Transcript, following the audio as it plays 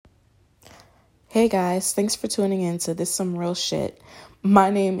Hey guys, thanks for tuning in to This Some Real Shit. My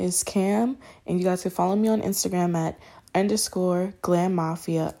name is Cam, and you guys can follow me on Instagram at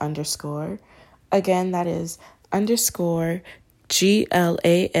 _glammafia_. Again, that is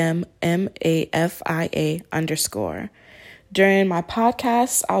 _GLAMMAFIA_. During my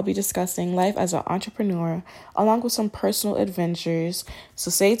podcast, I'll be discussing life as an entrepreneur along with some personal adventures. So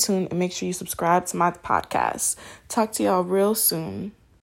stay tuned and make sure you subscribe to my podcast. Talk to y'all real soon.